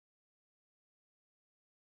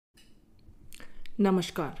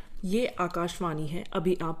नमस्कार, ये आकाशवाणी है।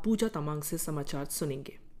 अभी आप पूजा तमांग से समाचार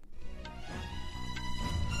सुनेंगे।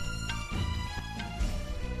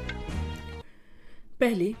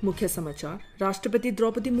 पहले मुख्य समाचार। राष्ट्रपति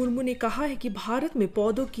द्रौपदी मुर्मू ने कहा है कि भारत में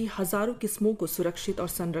पौधों की हजारों किस्मों को सुरक्षित और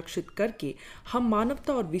संरक्षित करके हम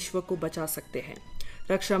मानवता और विश्व को बचा सकते हैं।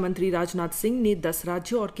 रक्षा मंत्री राजनाथ सिंह ने 10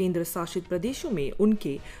 राज्यों और केंद्र शासित प्रदेशों में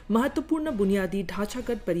उनके महत्वपूर्ण बुनियादी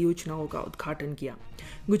ढांचागत परियोजनाओं का उद्घाटन किया।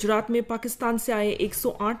 गुजरात में पाकिस्तान से आए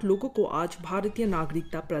 108 लोगों को आज भारतीय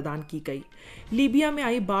नागरिकता प्रदान की गई। लीबिया में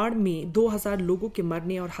आई बाढ़ में 2000 लोगों के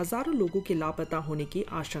मरने और हजारों लोगों के लापता होने की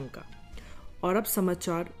आशंका। और अब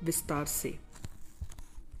समाचार विस्तार से।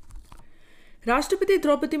 राष्ट्रपति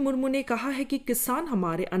द्रौपदी मुर्मू ने कहा है कि किसान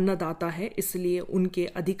हमारे अन्नदाता है, इसलिए उनके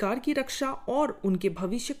अधिकार की रक्षा और उनके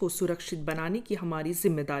भविष्य को सुरक्षित बनाने की हमारी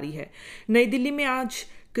जिम्मेदारी है। नई दिल्ली में आज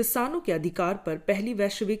किसानों के अधिकार पर पहली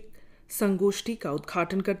वैश्विक संगोष्ठी का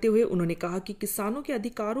उद्घाटन करते हुए उन्होंने कहा कि किसानों के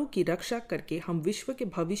अधिकारों की रक्षा करके हम विश्व के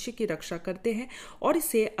भविष्य की रक्षा करते हैं और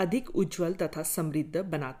इसे अधिक उज्जवल तथा समृद्ध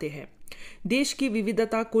बनाते हैं। देश की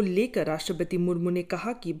विविधता को लेकर राष्ट्रपति मुर्मू ने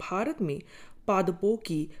कहा कि भारत में पादपों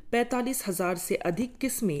की 45,000 से अधिक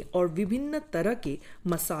किस्में और विभिन्न तरह के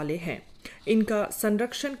मसाले हैं। इनका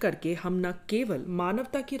संरक्षण करके हम न केवल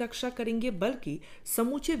मानवता की रक्षा करेंगे बल्कि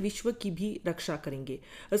समूचे विश्व की भी रक्षा करेंगे।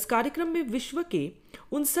 इस कार्यक्रम में विश्व के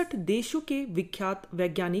 59 देशों के विख्यात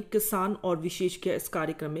वैज्ञानिक, किसान और विशेषज्ञ इस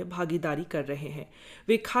कार्यक्रम में भागीदारी कर रहे हैं।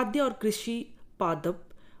 वे खाद्य और कृषि, पादप,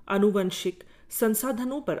 आनुवंशिक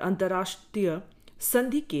संसाधनों पर अंतर्राष्ट्रीय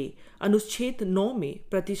संधि के अनुच्छेद 9 में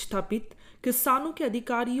प्रतिष्ठापित किसानों के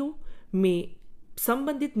अधिकारियों में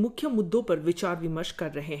संबंधित मुख्य मुद्दों पर विचार विमर्श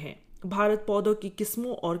कर रहे हैं। भारत पौधों की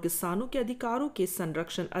किस्मों और किसानों के अधिकारों के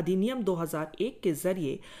संरक्षण अधिनियम 2001 के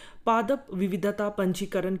जरिए पादप विविधता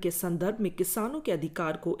पंजीकरण के संदर्भ में किसानों के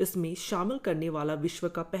अधिकार को इसमें शामिल करने वाला विश्व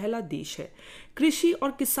का पहला देश है। कृषि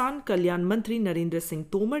और किसान कल्याण मंत्री नरेंद्र सिंह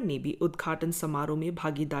तोमर ने भी उद्घाटन समारोह में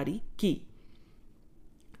भागीदारी की।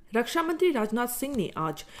 रक्षा मंत्री राजनाथ सिंह ने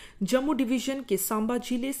आज जम्मू डिवीजन के सांबा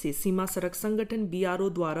जिले से सीमा सड़क संगठन BRO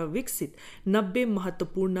द्वारा विकसित 90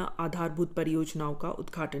 महत्वपूर्ण आधारभूत परियोजनाओं का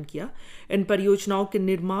उद्घाटन किया। इन परियोजनाओं के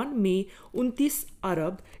निर्माण में 29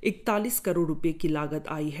 अरब 41 करोड़ रुपए की लागत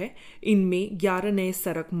आई है। इनमें 11 नए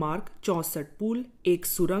सड़क मार्ग, 64 पुल, 1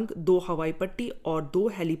 सुरंग, 2 हवाई पट्टी और 2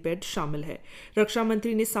 हेलीपैड शामिल है। रक्षा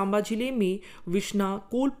मंत्री ने सांबा जिले में विश्ना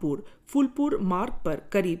कोलपुर फुलपुर मार्ग पर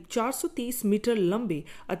करीब 423 मीटर लंबे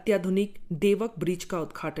अत्याधुनिक देवक ब्रिज का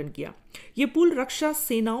उद्घाटन किया। ये पुल रक्षा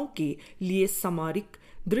सेनाओं के लिए सामरिक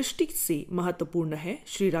दृष्टि से महत्वपूर्ण है।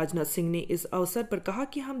 श्री राजनाथ सिंह ने इस अवसर पर कहा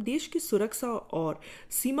कि हम देश की सुरक्षा और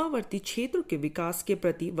सीमावर्ती क्षेत्रों के विकास के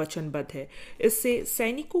प्रति वचनबद्ध है। इससे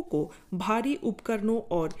सैनिकों को भारी उपकरणों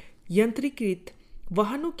और यंत्रीकृत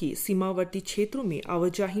वाहनों की सीमावर्ती क्षेत्रों में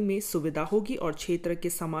आवाजाही में सुविधा होगी और क्षेत्र के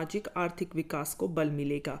सामाजिक आर्थिक विकास को बल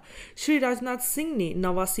मिलेगा। श्री राजनाथ सिंह ने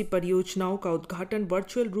 89 परियोजनाओं का उद्घाटन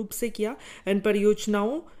वर्चुअल रूप से किया। इन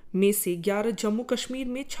परियोजनाओं में से 11 जम्मू कश्मीर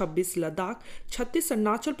में, 26 लद्दाख, 36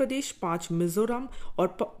 अरुणाचल प्रदेश, 5 मिजोरम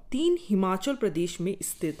और 3 हिमाचल प्रदेश में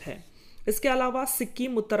स्थित है। इसके अलावा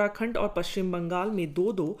सिक्किम, उत्तराखंड और पश्चिम बंगाल में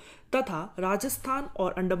 2-2 तथा राजस्थान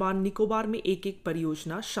और अंडमान निकोबार में 1-1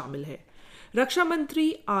 परियोजना शामिल है। रक्षा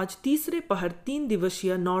मंत्री आज तीसरे पहर 3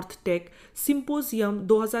 दिवसीय नॉर्थ टेक सिंपोजियम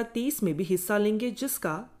 2023 में भी हिस्सा लेंगे,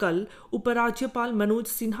 जिसका कल उपराज्यपाल मनोज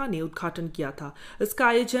सिन्हा ने उद्घाटन किया था। इसका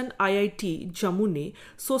आयोजन IIT जम्मू ने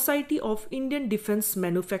society of Indian defence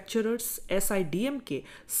manufacturers SIDM के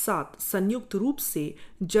साथ संयुक्त रूप से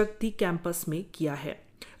जगती कैंपस में किया है।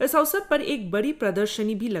 इस अवसर पर एक बड़ी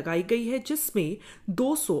प्रदर्शनी भी लगाई गई है, जिसमें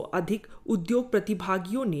 200 अधिक उद्योग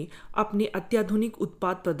प्रतिभागियों ने अपने अत्याधुनिक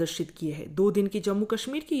उत्पाद प्रदर्शित किए हैं। 2 दिन की जम्मू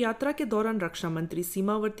कश्मीर की यात्रा के दौरान रक्षा मंत्री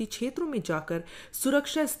सीमावर्ती क्षेत्रों में जाकर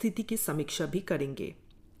सुरक्षा स्थिति की समीक्षा भी करेंगे।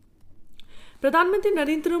 प्रधानमंत्री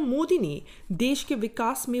नरेंद्र मोदी ने देश के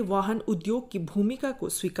विकास में वाहन उद्योग की भूमिका को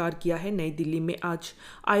स्वीकार किया है। नई दिल्ली में आज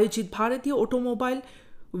आयोजित भारतीय ऑटोमोबाइल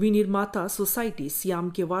विनिर्माता सोसाइटी सियाम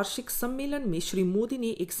के वार्षिक सम्मेलन में श्री मोदी ने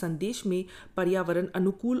एक संदेश में पर्यावरण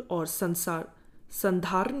अनुकूल और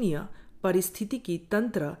संधारणीय पारिस्थितिकी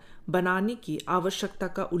तंत्र बनाने की आवश्यकता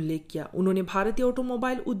का उल्लेख किया। उन्होंने भारतीय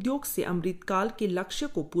ऑटोमोबाइल उद्योग से अमृतकाल के लक्ष्य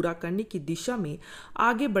को पूरा करने की दिशा में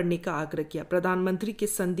आगे बढ़ने का आग्रह किया। प्रधानमंत्री के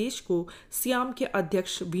संदेश को सियाम के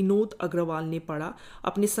अध्यक्ष विनोद अग्रवाल ने पढ़ा।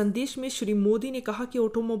 अपने संदेश में श्री मोदी ने कहा कि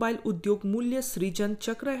ऑटोमोबाइल उद्योग मूल्य सृजन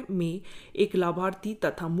चक्र में एक लाभार्थी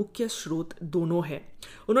तथा मुख्य स्रोत दोनों है।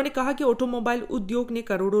 उन्होंने कहा कि ऑटोमोबाइल उद्योग ने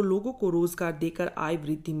करोड़ों लोगों को रोजगार देकर आय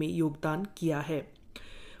वृद्धि में योगदान किया है।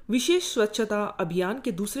 विशेष स्वच्छता अभियान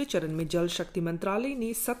के दूसरे चरण में जल शक्ति मंत्रालय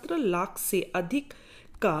ने 17 लाख से अधिक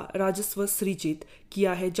का राजस्व सृजित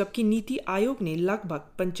किया है, जबकि नीति आयोग ने लगभग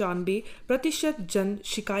 95% जन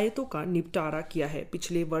शिकायतों का निपटारा किया है।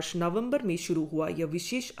 पिछले वर्ष नवंबर में शुरू हुआ यह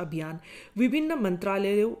विशेष अभियान विभिन्न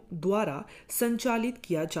मंत्रालयों द्वारा संचालित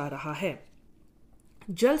किया जा रहा है।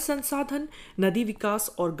 जल संसाधन, नदी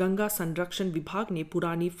विकास और गंगा संरक्षण विभाग ने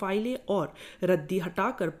पुरानी फाइलें और रद्दी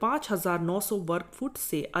हटाकर 5,900 वर्ग फुट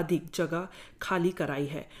से अधिक जगह खाली कराई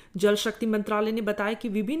है। जल शक्ति मंत्रालय ने बताया कि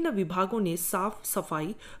विभिन्न विभागों ने साफ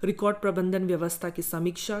सफाई, रिकॉर्ड प्रबंधन व्यवस्था की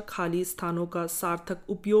समीक्षा, खाली स्थानों का सार्थक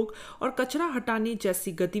उपयोग और कचरा हटाने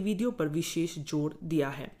जैसी गतिविधियों पर विशेष जोर दिया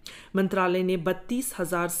है। मंत्रालय ने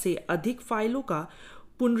 32,000 से अधिक फाइलों का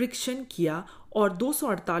पुनरीक्षण किया और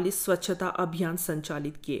 248 स्वच्छता अभियान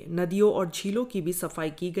संचालित किए। नदियों और झीलों की भी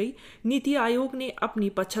सफाई की गई। नीति आयोग ने अपनी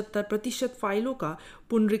 75% फाइलों का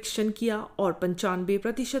पुनरीक्षण किया और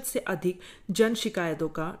 95% से अधिक जन शिकायतों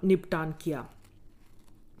का निपटान किया।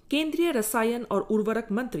 केंद्रीय रसायन और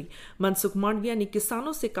उर्वरक मंत्री मनसुख मांडविया ने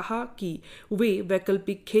किसानों से कहा कि वे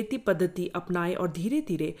वैकल्पिक खेती पद्धति अपनाएं और धीरे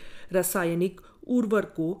धीरे रासायनिक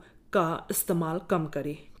उर्वरकों का इस्तेमाल कम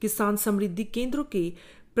करें। किसान समृद्धि केंद्रों के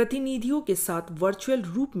प्रतिनिधियों के साथ वर्चुअल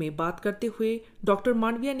रूप में बात करते हुए डॉक्टर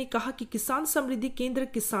मांडविया ने कहा कि किसान समृद्धि केंद्र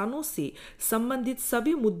किसानों से संबंधित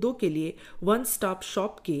सभी मुद्दों के लिए वन स्टॉप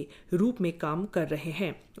शॉप के रूप में काम कर रहे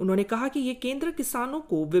हैं। उन्होंने कहा कि ये केंद्र किसानों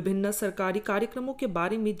को विभिन्न सरकारी कार्यक्रमों के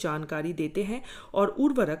बारे में जानकारी देते हैं और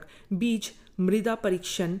उर्वरक, बीज, मृदा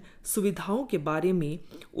परीक्षण सुविधाओं के बारे में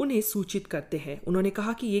उन्हें सूचित करते हैं। उन्होंने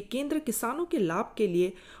कहा कि ये केंद्र किसानों के लाभ के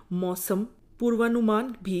लिए मौसम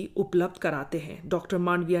पूर्वानुमान भी उपलब्ध कराते हैं। डॉक्टर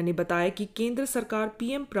मांडविया ने बताया कि केंद्र सरकार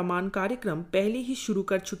पीएम प्रमाण कार्यक्रम पहले ही शुरू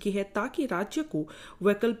कर चुकी है ताकि राज्य को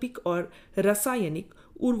वैकल्पिक और रासायनिक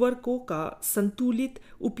उर्वरकों का संतुलित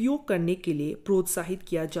उपयोग करने के लिए प्रोत्साहित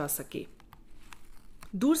किया जा सके।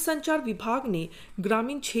 दूरसंचार विभाग ने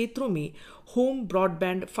ग्रामीण क्षेत्रों में होम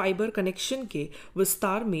ब्रॉडबैंड फाइबर कनेक्शन के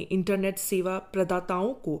विस्तार में इंटरनेट सेवा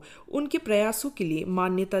प्रदाताओं को उनके प्रयासों के लिए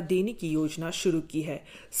मान्यता देने की योजना शुरू की है।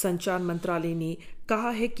 संचार मंत्रालय ने कहा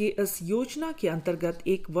है कि इस योजना के अंतर्गत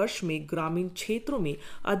एक वर्ष में ग्रामीण क्षेत्रों में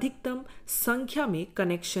अधिकतम संख्या में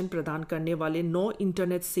कनेक्शन प्रदान करने वाले 9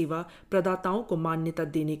 इंटरनेट सेवा प्रदाताओं को मान्यता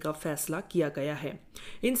देने का फैसला किया गया है।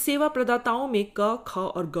 इन सेवा प्रदाताओं में क, ख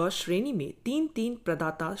और ग श्रेणी में 3-3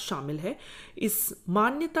 प्रदाता शामिल है। इस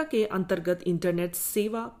मान्यता के अंतर्गत इंटरनेट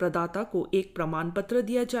सेवा प्रदाता को एक प्रमाण पत्र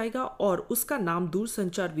दिया जाएगा और उसका नाम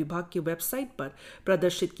दूरसंचार विभाग की वेबसाइट पर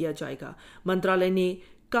प्रदर्शित किया जाएगा। मंत्रालय ने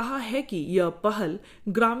कहा है कि यह पहल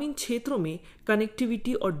ग्रामीण क्षेत्रों में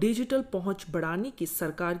कनेक्टिविटी और डिजिटल पहुंच बढ़ाने की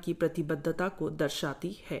सरकार की प्रतिबद्धता को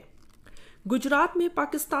दर्शाती है। गुजरात में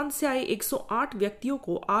पाकिस्तान से आए 108 व्यक्तियों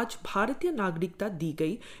को आज भारतीय नागरिकता दी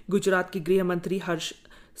गई। गुजरात के गृह मंत्री हर्ष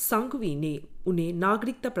संघवी ने उन्हें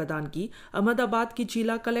नागरिकता प्रदान की। अहमदाबाद के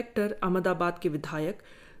जिला कलेक्टर, अहमदाबाद के विधायक,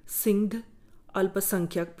 सिंध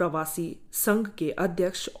अल्पसंख्यक प्रवासी संघ के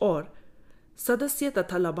अध्यक्ष और सदस्य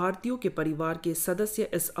तथा लाभार्थियों के परिवार के सदस्य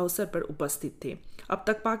इस अवसर पर उपस्थित थे। अब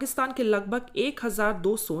तक पाकिस्तान के लगभग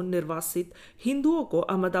 1,200 निर्वासित हिंदुओं को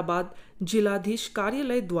अहमदाबाद जिलाधीश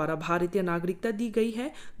कार्यालय द्वारा भारतीय नागरिकता दी गई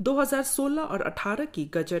है। 2016 और 18 की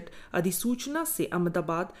गजट अधिसूचना से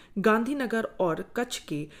अहमदाबाद, गांधीनगर और कच्छ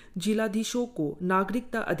के जिलाधीशों को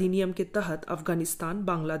नागरिकता अधिनियम के तहत अफगानिस्तान,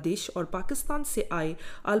 बांग्लादेश और पाकिस्तान से आए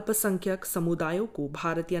अल्पसंख्यक समुदायों को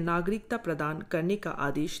भारतीय नागरिकता प्रदान करने का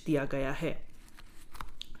आदेश दिया गया है।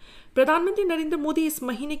 प्रधानमंत्री नरेंद्र मोदी इस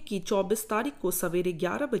महीने की 24 तारीख को सवेरे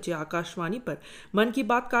 11 बजे आकाशवाणी पर मन की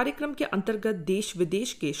बात कार्यक्रम के अंतर्गत देश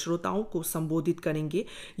विदेश के श्रोताओं को संबोधित करेंगे।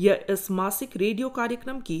 यह इस मासिक रेडियो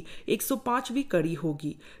कार्यक्रम की 105वीं कड़ी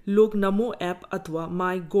होगी। लोग नमो ऐप अथवा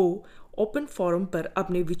माई गो ओपन फोरम पर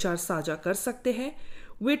अपने विचार साझा कर सकते हैं।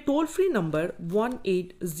 वे टोल फ्री नंबर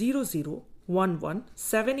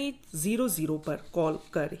 1800-11-7800 पर कॉल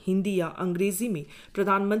कर हिंदी या अंग्रेजी में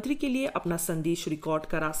प्रधानमंत्री के लिए अपना संदेश रिकॉर्ड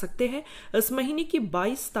करा सकते हैं। इस महीने की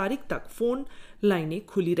 22 तारीख तक फोन लाइनें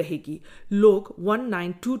खुली रहेगी। लोग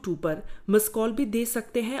 1922 पर मिस कॉल भी दे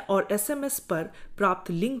सकते हैं और SMS पर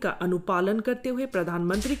प्राप्त लिंक का अनुपालन करते हुए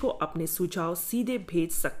प्रधानमंत्री को अपने सुझाव सीधे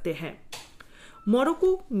भेज सकते हैं।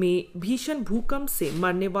 मोरक्को में भीषण भूकंप से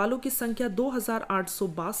मरने वालों की संख्या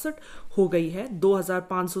 2,862 हो गई है।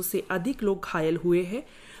 2,500 से अधिक लोग घायल हुए हैं।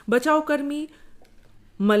 बचाव कर्मी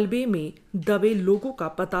मलबे में दबे लोगों का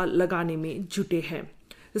पता लगाने में जुटे हैं।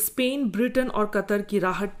 स्पेन, ब्रिटेन और कतर की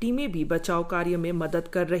राहत टीमें भी बचाव कार्य में मदद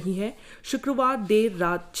कर रही हैं। शुक्रवार देर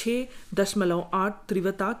रात 6.8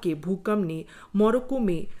 तीव्रता के भूकंप ने मोरक्को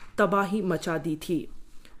में तबाही मचा दी थी।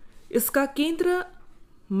 इसका केंद्र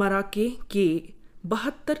मराके के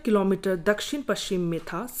 72 किलोमीटर दक्षिण पश्चिम में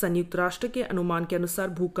था। संयुक्त राष्ट्र के अनुमान के अनुसार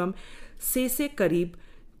भूकंप से करीब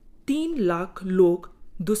 3 लाख लोग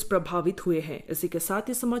दुष्प्रभावित हुए हैं। इसी के साथ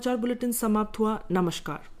ये समाचार बुलेटिन समाप्त हुआ।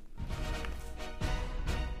 नमस्कार।